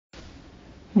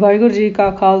ਵਾਹਿਗੁਰੂ ਜੀ ਕਾ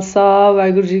ਖਾਲਸਾ,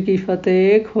 ਵਾਹਿਗੁਰੂ ਜੀ ਕੀ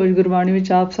ਫਤਿਹ। ਖੋਜ ਗੁਰਬਾਣੀ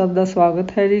ਵਿੱਚ ਆਪ ਸਭ ਦਾ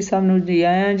ਸਵਾਗਤ ਹੈ ਜੀ। ਸਭ ਨੂੰ ਜੀ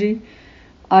ਆਇਆਂ ਜੀ।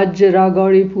 ਅੱਜ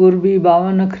ਰਾਗੌੜੀ ਪੂਰਬੀ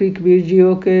 52 ਅੱਖਰੀ ਕਬੀਰ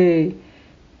ਜੀਓ ਕੇ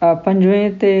 5ਵੇਂ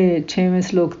ਤੇ 6ਵੇਂ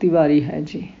ਸਲੋਕ ਦੀ ਵਾਰੀ ਹੈ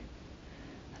ਜੀ।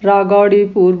 ਰਾਗੌੜੀ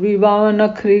ਪੂਰਬੀ 52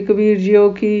 ਅੱਖਰੀ ਕਬੀਰ ਜੀਓ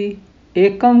ਕੀ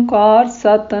ਏਕ ਓਂਕਾਰ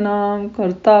ਸਤਿਨਾਮ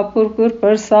ਕਰਤਾ ਪੁਰਖ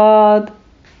ਪ੍ਰਸਾਦ।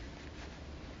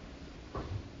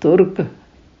 ਤੁਰਕ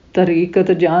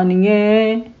ਤਰੀਕਤ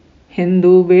ਜਾਣੀਏ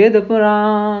ਹਿੰਦੂ ਵੇਦ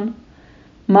ਪੁਰਾਨ,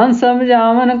 ਮਨ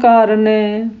ਸਮਝਾਵਨ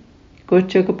ਕਾਰਨੇ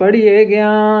ਕੁਛਕ ਪੜ੍ਹੀਏ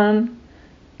ਗਿਆਨ।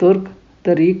 ਤੁਰਕ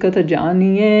ਤਰੀਕਤ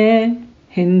ਜਾਣੀਏ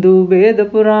ਹਿੰਦੂ ਵੇਦ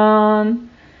ਪੁਰਾਨ,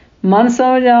 ਮਨ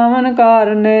ਸਮਝਾਵਨ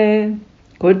ਕਾਰਨੇ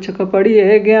ਕੁਛਕ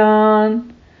ਪੜ੍ਹੀਏ ਗਿਆਨ।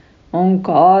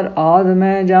 ਓਂਕਾਰ ਆਦਿ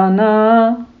ਮੈਂ ਜਾਨਾ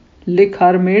ਲਿਖ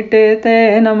ਹਰ ਮੇਟੇ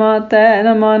ਤੈ ਨ ਮਾਤੈ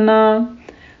ਨ ਮਾਨਾ।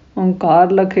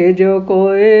 ਓਂਕਾਰ ਲਖੇ ਜੋ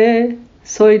ਕੋਏ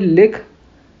ਸੋਈ ਲਿਖ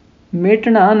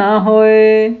ਮਿਟਣਾ ਨਾ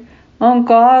ਹੋਏ।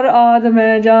 ਓਂਕਾਰ ਆਦਿ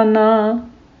ਮੈਂ ਜਾਨਾ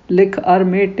ਲਿਖ ਅਰ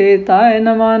ਮੇਟੇ ਤਾਏ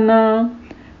ਨ ਮਾਨਾ।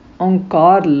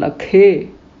 ਓਂਕਾਰ ਲਖੇ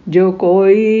ਜੋ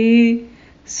ਕੋਈ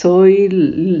ਸੋਈ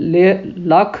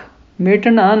ਲਖ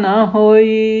ਮਿਟਣਾ ਨਾ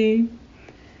ਹੋਈ।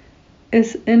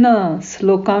 ਇਹਨਾਂ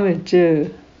ਸਲੋਕਾਂ ਵਿੱਚ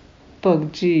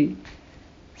ਭਗਤ ਜੀ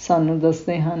ਸਾਨੂੰ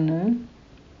ਦੱਸਦੇ ਹਨ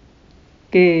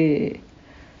ਕਿ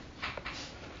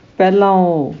ਪਹਿਲਾਂ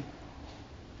ਉਹ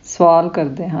ਸਵਾਲ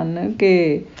ਕਰਦੇ ਹਨ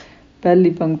ਕਿ ਪਹਿਲੀ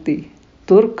ਪੰਕਤੀ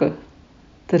ਤੁਰਕ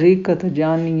ਤਰੀਕਤ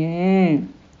ਜਾਣੀਏ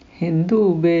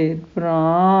ਹਿੰਦੂ ਵੇਦ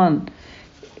ਪੁਰਾਨ।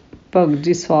 ਭਗਤ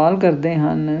ਜੀ ਸਵਾਲ ਕਰਦੇ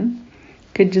ਹਨ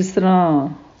ਕਿ ਜਿਸ ਤਰ੍ਹਾਂ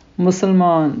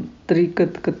ਮੁਸਲਮਾਨ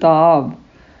ਤਰੀਕਤ ਕਿਤਾਬ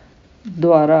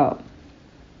ਦੁਆਰਾ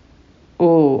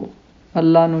ਉਹ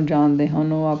ਅੱਲਾ ਨੂੰ ਜਾਣਦੇ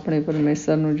ਹਨ, ਉਹ ਆਪਣੇ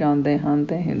ਪਰਮੇਸ਼ਰ ਨੂੰ ਜਾਣਦੇ ਹਨ,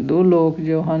 ਅਤੇ ਹਿੰਦੂ ਲੋਕ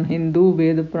ਜੋ ਹਨ ਹਿੰਦੂ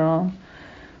ਵੇਦ ਪੁਰਾਨ,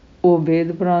 ਉਹ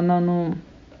ਵੇਦ ਪੁਰਾਣਾਂ ਨੂੰ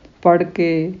ਪੜ੍ਹ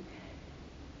ਕੇ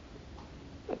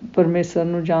ਪਰਮੇਸ਼ਰ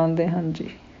ਨੂੰ ਜਾਣਦੇ ਹਨ ਜੀ।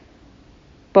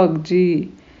 ਭਗਤ ਜੀ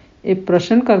ਇਹ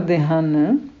ਪ੍ਰਸ਼ਨ ਕਰਦੇ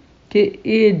ਹਨ ਕਿ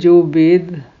ਇਹ ਜੋ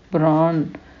ਵੇਦ ਪੁਰਾਣ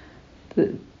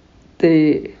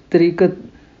ਅਤੇ ਤਰੀਕਤ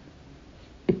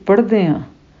ਪੜ੍ਹਦੇ ਹਾਂ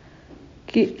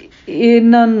ਕਿ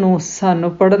ਇਹਨਾਂ ਨੂੰ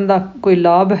ਸਾਨੂੰ ਪੜ੍ਹਨ ਦਾ ਕੋਈ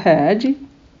ਲਾਭ ਹੈ ਜੀ।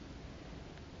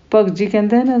 ਭਗਤ ਜੀ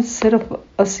ਕਹਿੰਦੇ ਨੇ ਸਿਰਫ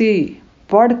ਅਸੀਂ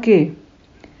ਪੜ੍ਹ ਕੇ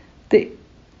ਅਤੇ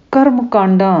ਕਰਮ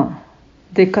ਕਾਂਡਾਂ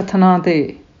ਦੇ ਕਥਨਾਂ 'ਤੇ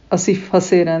ਅਸੀਂ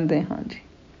ਫਸੇ ਰਹਿੰਦੇ ਹਾਂ ਜੀ।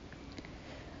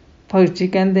 ਭਗਤ ਜੀ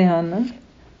ਕਹਿੰਦੇ ਹਨ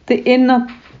ਅਤੇ ਇਹਨਾਂ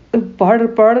ਪੜ੍ਹ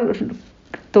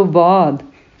ਤੋਂ ਬਾਅਦ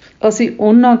ਅਸੀਂ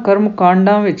ਉਹਨਾਂ ਕਰਮ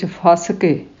ਕਾਂਡਾਂ ਵਿੱਚ ਫਸ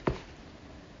ਕੇ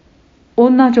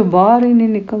ਉਹਨਾਂ 'ਚੋਂ ਬਾਹਰ ਹੀ ਨਹੀਂ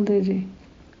ਨਿਕਲਦੇ ਜੀ।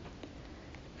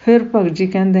 ਫਿਰ ਭਗਤ ਜੀ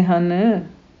ਕਹਿੰਦੇ ਹਨ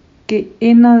ਕਿ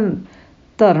ਇਹਨਾਂ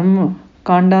ਧਰਮ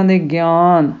ਕਾਂਡਾਂ ਦੇ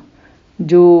ਗਿਆਨ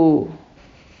ਜੋ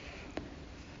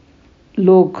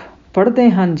ਲੋਕ ਪੜ੍ਹਦੇ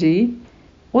ਹਨ ਜੀ,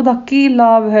 ਉਹਦਾ ਕੀ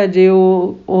ਲਾਭ ਹੈ ਜੇ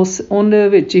ਉਹ ਉਹਦੇ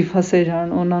ਵਿੱਚ ਹੀ ਫਸੇ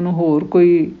ਜਾਣ, ਉਹਨਾਂ ਨੂੰ ਹੋਰ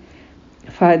ਕੋਈ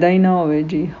ਫਾਇਦਾ ਹੀ ਨਾ ਹੋਵੇ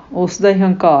ਜੀ, ਉਸ ਦਾ ਹੀ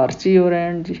ਹੰਕਾਰ 'ਚ ਹੀ ਉਹ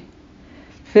ਰਹਿਣ ਜੀ।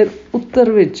 ਫਿਰ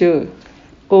ਉੱਤਰ ਵਿੱਚ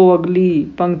ਉਹ ਅਗਲੀ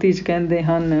ਪੰਕਤੀ 'ਚ ਕਹਿੰਦੇ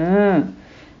ਹਨ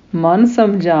ਮਨ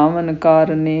ਸਮਝਾਵਨ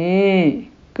ਕਾਰਨੇ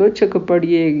ਕੁਛਕ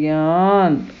ਪੜ੍ਹੀਏ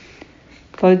ਗਿਆਨ।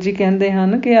 ਭਗਤ ਜੀ ਕਹਿੰਦੇ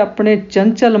ਹਨ ਕਿ ਆਪਣੇ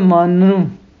ਚੰਚਲ ਮਨ ਨੂੰ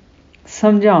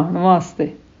ਸਮਝਾਉਣ ਵਾਸਤੇ,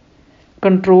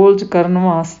 ਕੰਟਰੋਲ 'ਚ ਕਰਨ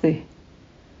ਵਾਸਤੇ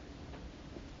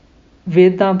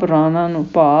ਵੇਦਾਂ ਪੁਰਾਣਾਂ ਨੂੰ,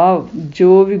 ਭਾਵ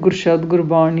ਜੋ ਵੀ ਗੁਰਸ਼ਬਦ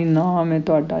ਗੁਰਬਾਣੀ ਨਾਮ ਹੈ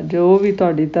ਤੁਹਾਡਾ, ਜੋ ਵੀ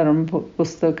ਤੁਹਾਡੀ ਧਰਮ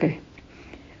ਪੁਸਤਕ ਹੈ,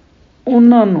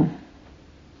 ਉਹਨਾਂ ਨੂੰ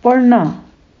ਪੜ੍ਹਨਾ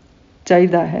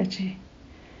ਚਾਹੀਦਾ ਹੈ ਜੀ,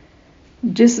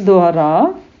 ਜਿਸ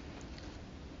ਦੁਆਰਾ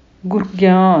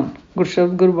ਗੁਰਗਿਆਨ,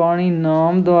 ਗੁਰਸ਼ਬਦ ਗੁਰਬਾਣੀ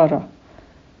ਨਾਮ ਦੁਆਰਾ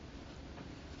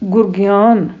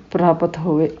ਗੁਰਗਿਆਨ ਪ੍ਰਾਪਤ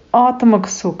ਹੋਵੇ, ਆਤਮਿਕ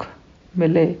ਸੁੱਖ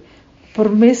ਮਿਲੇ,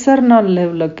 ਪਰਮੇਸ਼ਰ ਨਾਲ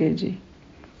ਲਿਵ ਲੱਗੇ ਜੀ,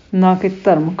 ਨਾ ਕਿ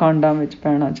ਧਰਮ ਕਾਂਡਾਂ ਵਿੱਚ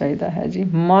ਪੈਣਾ ਚਾਹੀਦਾ ਹੈ ਜੀ।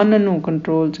 ਮਨ ਨੂੰ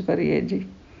ਕੰਟਰੋਲ 'ਚ ਕਰੀਏ ਜੀ।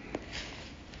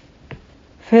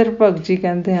 ਫਿਰ ਭਗਤ ਜੀ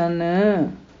ਕਹਿੰਦੇ ਹਨ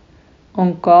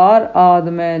ਓਂਕਾਰ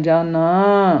ਆਦਿ ਮੈਂ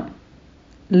ਜਾਨਾ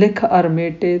ਲਿਖ ਅਰ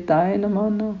ਮੇਟੇ ਤਾਏ ਨ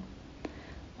ਮਾਨਾ।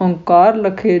 ਓਂਕਾਰ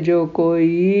ਲਖੇ ਜੋ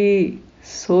ਕੋਈ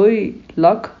ਸੋਈ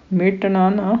ਲਖ ਮਿਟਣਾ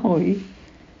ਨਾ ਹੋਈ।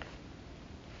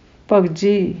 ਭਗਤ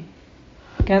ਜੀ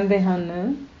ਕਹਿੰਦੇ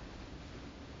ਹਨ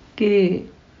ਕਿ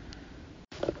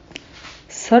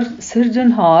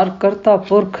ਸਿਰਜਣਹਾਰ ਕਰਤਾ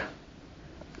ਪੁਰਖ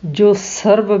ਜੋ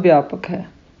ਸਰਬ ਵਿਆਪਕ ਹੈ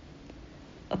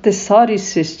ਅਤੇ ਸਾਰੀ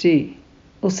ਸ੍ਰਿਸ਼ਟੀ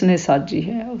ਉਸਨੇ ਸਾਜੀ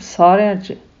ਹੈ, ਉਹ ਸਾਰਿਆਂ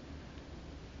 'ਚ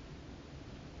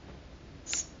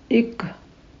ਇੱਕ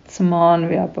ਸਮਾਨ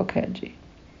ਵਿਆਪਕ ਹੈ ਜੀ,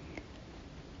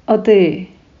 ਅਤੇ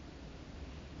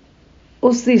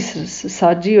ਉਸਦੀ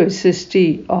ਸਾਜੀ ਹੋਈ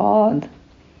ਸ੍ਰਿਸ਼ਟੀ ਆਦਿ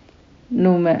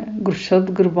ਨੂੰ ਮੈਂ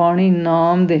ਗੁਰਸ਼ਬਦ ਗੁਰਬਾਣੀ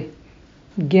ਨਾਮ ਦੇ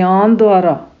ਗਿਆਨ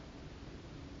ਦੁਆਰਾ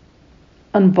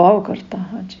ਅਨੁਭਵ ਕਰਦਾ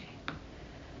ਹਾਂ ਜੀ।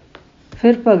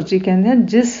 ਫਿਰ ਭਗਤ ਜੀ ਕਹਿੰਦੇ ਹਨ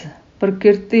ਜਿਸ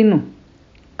ਪ੍ਰਕਿਰਤੀ ਨੂੰ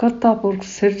ਕਰਤਾ ਪੁਰਖ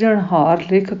ਸਿਰਜਣਹਾਰ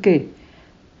ਲਿਖ ਕੇ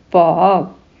ਭਾਵ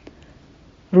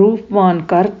ਰੂਪਮਾਨ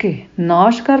ਕਰਕੇ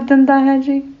ਨਾਸ਼ ਕਰ ਦਿੰਦਾ ਹੈ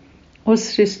ਜੀ। ਉਸ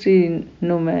ਸ੍ਰਿਸ਼ਟੀ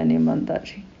ਨੂੰ ਮੈਂ ਨਹੀਂ ਮੰਨਦਾ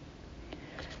ਜੀ।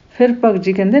 ਫਿਰ ਭਗਤ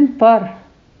ਜੀ ਕਹਿੰਦੇ ਨੇ ਪਰ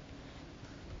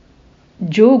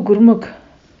ਜੋ ਗੁਰਮੁਖ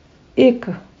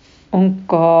ਇੱਕ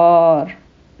ਓਂਕਾਰ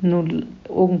ਨੂੰ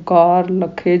ਓਂਕਾਰ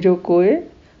ਲਖੇ ਜੋ ਕੋਏ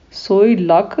ਸੋਈ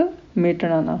ਲੱਖ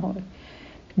ਮੇਟਣਾ ਨਾ ਹੋਏ।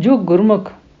 ਜੋ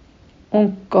ਗੁਰਮੁਖ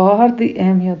ਓਂਕਾਰ ਦੀ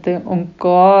ਅਹਿਮੀਅਤ ਹੈ।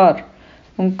 ਓਂਕਾਰ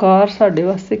ਓਂਕਾਰ ਸਾਡੇ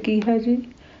ਵਾਸਤੇ ਕੀ ਹੈ ਜੀ?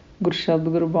 ਗੁਰਸ਼ਬਦ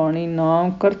ਗੁਰਬਾਣੀ ਨਾਮ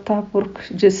ਕਰਤਾ ਪੁਰਖ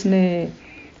ਜਿਸ ਨੇ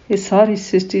ਇਹ ਸਾਰੀ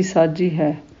ਸ੍ਰਿਸ਼ਟੀ ਸਾਜੀ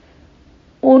ਹੈ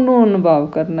ਉਹਨੂੰ ਅਨੁਭਵ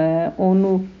ਕਰਨਾ ਹੈ।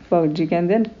 ਉਹਨੂੰ ਭਗਤ ਜੀ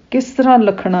ਕਹਿੰਦੇ ਹਨ ਕਿਸ ਤਰ੍ਹਾਂ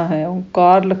ਲਿਖਣਾ ਹੈ?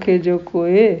 ਓਂਕਾਰ ਲਖੇ ਜੋ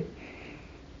ਕੋਏ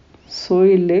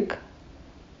ਸੋਈ ਲਿਖ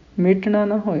ਮਿਟਣਾ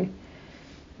ਨਾ ਹੋਏ।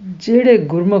 ਜਿਹੜੇ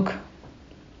ਗੁਰਮੁਖ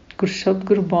ਗੁਰਸ਼ਬਦ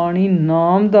ਗੁਰਬਾਣੀ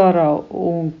ਨਾਮਦਾਰਾ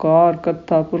ਓਂਕਾਰ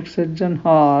ਕਰਤਾ ਪੁਰਖ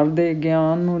ਸਿਰਜਣਹਾਰ ਦੇ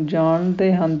ਗਿਆਨ ਨੂੰ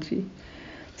ਜਾਣਦੇ ਹਨ ਜੀ,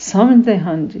 ਸਮਝਦੇ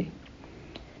ਹਨ ਜੀ,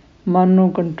 ਮਨ ਨੂੰ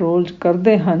ਕੰਟਰੋਲ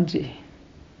ਕਰਦੇ ਹਨ ਜੀ।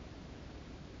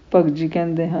 ਭਗਤ ਜੀ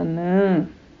ਕਹਿੰਦੇ ਹਨ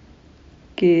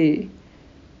ਕਿ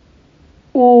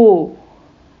ਉਹ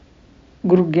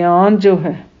ਗੁਰੂ ਗਿਆਨ ਜੋ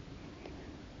ਹੈ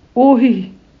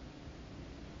ਉਹੀ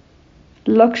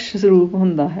ਲਕਸ਼ ਸਰੂਪ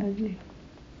ਹੁੰਦਾ ਹੈ ਜੀ।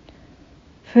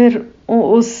 ਫਿਰ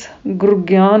ਉਹ ਉਸ ਗੁਰੂ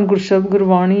ਗਿਆਨ ਗੁਰਸ਼ਬਦ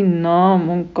ਗੁਰਬਾਣੀ ਨਾਮ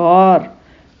ਓਂਕਾਰ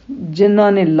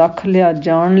ਜਿਨ੍ਹਾਂ ਨੇ ਲੱਖ ਲਿਆ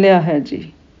ਜਾਣ ਲਿਆ ਹੈ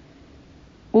ਜੀ,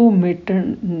 ਉਹ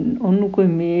ਮੇਟਣ ਉਹਨੂੰ ਕੋਈ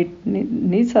ਮੇਟ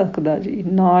ਨਹੀਂ ਸਕਦਾ ਜੀ,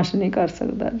 ਨਾਸ਼ ਨਹੀਂ ਕਰ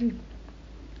ਸਕਦਾ ਜੀ।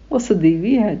 ਉਹ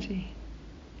ਸਦੀਵੀ ਹੈ ਜੀ।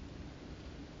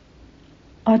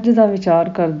 ਅੱਜ ਦਾ ਵਿਚਾਰ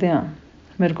ਕਰਦਿਆਂ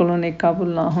ਮੇਰੇ ਕੋਲੋਂ ਅਨੇਕਾਂ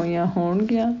ਭੁੱਲਾਂ ਹੋਈਆਂ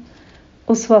ਹੋਣਗੀਆਂ,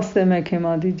 ਉਸ ਵਾਸਤੇ ਮੈਂ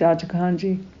ਖਿਮਾ ਦੀ ਜਾਚਕ ਹਾਂ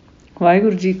ਜੀ।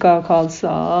 ਵਾਹਿਗੁਰੂ ਜੀ ਕਾ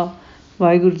ਖਾਲਸਾ,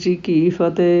 ਵਾਹਿਗੁਰੂ ਜੀ ਕੀ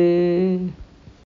ਫਤਿਹ।